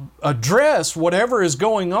address whatever is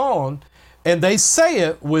going on, and they say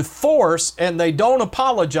it with force, and they don't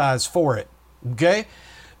apologize for it. Okay?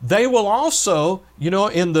 They will also,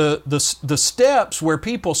 in the steps where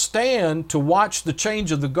people stand to watch the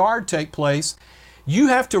change of the guard take place, you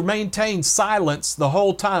have to maintain silence the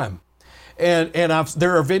whole time. And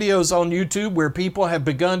there are videos on YouTube where people have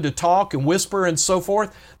begun to talk and whisper and so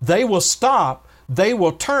forth. They will stop, they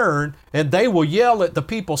will turn, and they will yell at the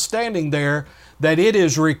people standing there that it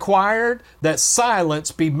is required that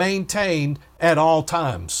silence be maintained at all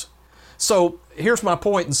times. So here's my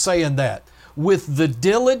point in saying that. With the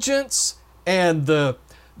diligence and the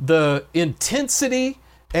intensity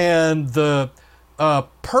and the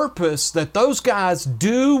purpose that those guys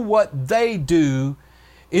do what they do,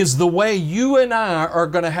 is the way you and I are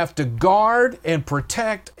going to have to guard and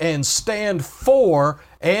protect and stand for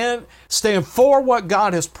what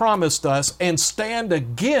God has promised us, and stand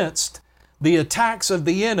against the attacks of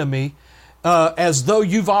the enemy as though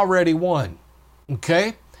you've already won.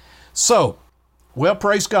 Okay? So, well,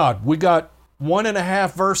 praise God. We got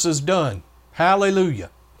 1.5 verses done. Hallelujah.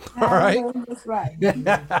 All right? That's right.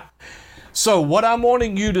 So what I'm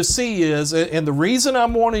wanting you to see is, and the reason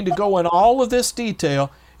I'm wanting to go in all of this detail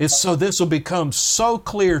is so this will become so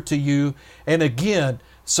clear to you. And again,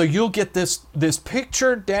 so you'll get this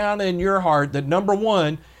picture down in your heart that, number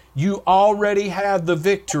one, you already have the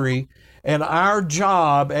victory. And our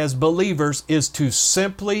job as believers is to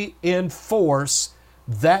simply enforce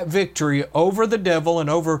that victory over the devil and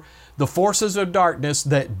over the forces of darkness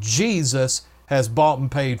that Jesus has bought and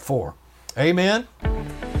paid for. Amen.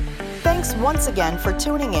 Thanks once again for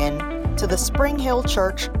tuning in to the Spring Hill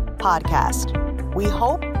Church podcast. We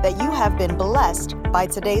hope that you have been blessed by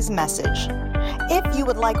today's message. If you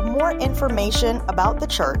would like more information about the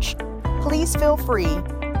church, please feel free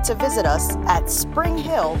to visit us at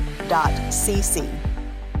springhill.cc.